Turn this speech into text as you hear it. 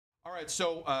right,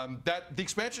 so the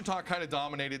expansion talk kind of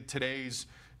dominated today's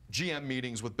GM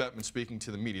meetings with Bettman speaking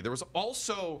to the media. There was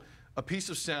also a piece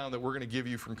of sound that we're going to give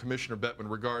you from Commissioner Bettman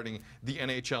regarding the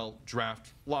NHL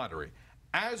draft lottery.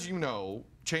 As you know,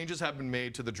 changes have been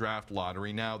made to the draft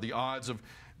lottery. Now, the odds of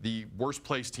the worst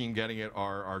placed team getting it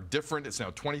are different. It's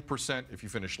now 20% if you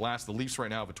finish last. The Leafs right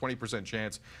now have a 20%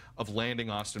 chance of landing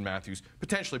Austin Matthews,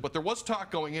 potentially. But there was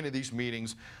talk going into these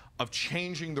meetings of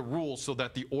changing the rules so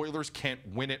that the Oilers can't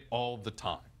win it all the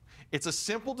time. It's a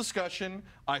simple discussion.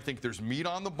 I think there's meat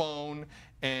on the bone.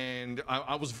 And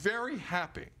I was very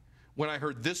happy when I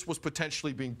heard this was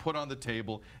potentially being put on the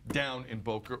table down in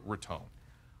Boca Raton.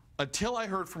 Until I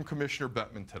heard from Commissioner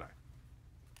Bettman today.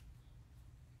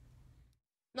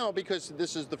 No, because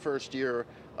this is the first year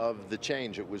of the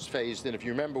change. It was phased in. If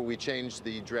you remember, we changed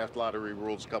the draft lottery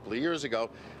rules a couple of years ago.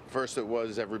 First it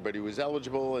was everybody was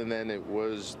eligible, and then it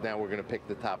was now we're going to pick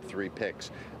the top 3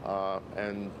 picks.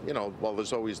 And, you know, while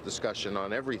there's always discussion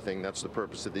on everything, that's the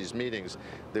purpose of these meetings,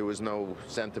 there was no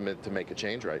sentiment to make a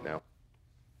change right now.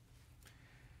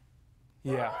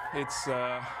 Yeah, it's,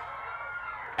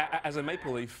 as a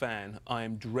Maple Leaf fan,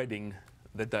 I'm dreading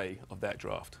the day of that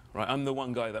draft, right? I'm the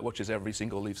one guy that watches every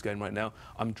single Leafs game right now.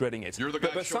 I'm dreading it. You're the guy,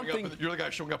 you're the guy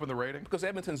showing up in the rating? Because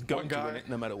Edmonton's going to win it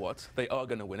no matter what. They are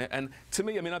going to win it. And to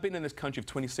me, I mean, I've been in this country for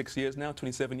 26 years now,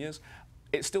 27 years.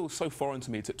 It's still so foreign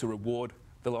to me to reward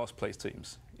the last place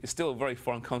teams. It's still a very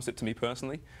foreign concept to me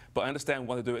personally, but I understand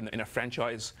why they do it in a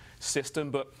franchise system.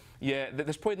 But yeah,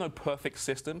 there's probably no perfect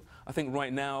system. I think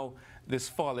right now there's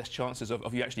far less chances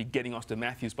of you actually getting Austin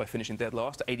Matthews by finishing dead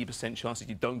last. 80% chances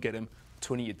you don't get him,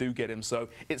 20 you do get him. So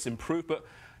it's improved, but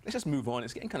let's just move on.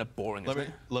 It's getting kind of boring, isn't it?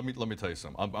 Let me tell you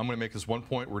something. I'm going to make this one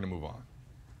point. We're going to move on.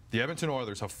 The Edmonton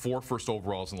Oilers have 4 first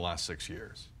overalls in the last 6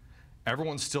 years.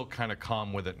 Everyone's still kind of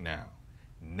calm with it now.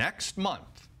 Next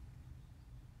month,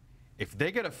 if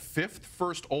they get a 5th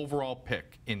first overall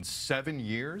pick in 7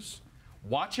 years,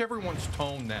 watch everyone's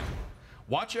tone then.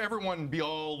 Watch everyone be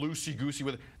all loosey-goosey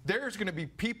with it. There's going to be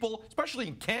people, especially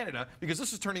in Canada, because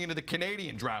this is turning into the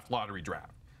Canadian draft lottery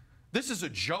draft. This is a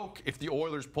joke if the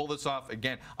Oilers pull this off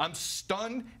again. I'm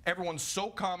stunned. Everyone's so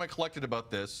calm and collected about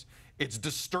this. It's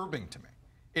disturbing to me.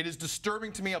 It is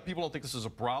disturbing to me how people don't think this is a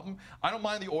problem. I don't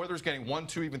mind the Oilers getting 1,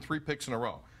 2, even 3 picks in a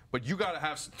row, but you got to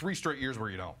have 3 straight years where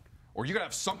you don't. Or you got to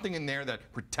have something in there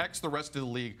that protects the rest of the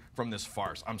league from this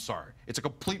farce. I'm sorry. It's a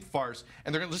complete farce,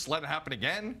 and they're going to just let it happen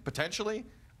again, potentially?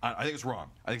 I think it's wrong.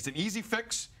 I think it's an easy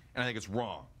fix, and I think it's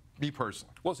wrong, me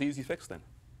personally. What's the easy fix then?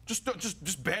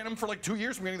 Just ban them for like 2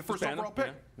 years from getting the first overall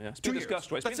pick. Yeah. It's been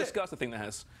discussed, right? It's been discussed, I think, that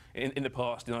has, in the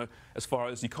past, you know, as far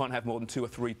as you can't have more than 2 or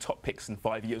 3 top picks in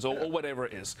 5 years, or whatever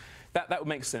it is. That would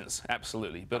make sense,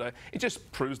 absolutely. But it just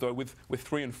proves, though, with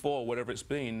 3 and 4, whatever it's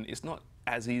been, it's not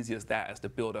as easy as that as to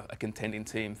build a contending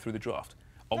team through the draft.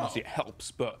 Obviously, it helps,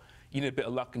 but you need a bit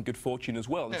of luck and good fortune as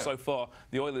well. And so far,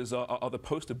 the Oilers are the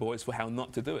poster boys for how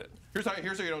not to do it. Here's how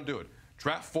you don't do it.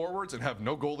 Draft forwards and have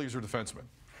no goalies or defensemen.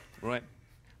 Right.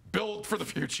 Build for the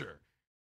future.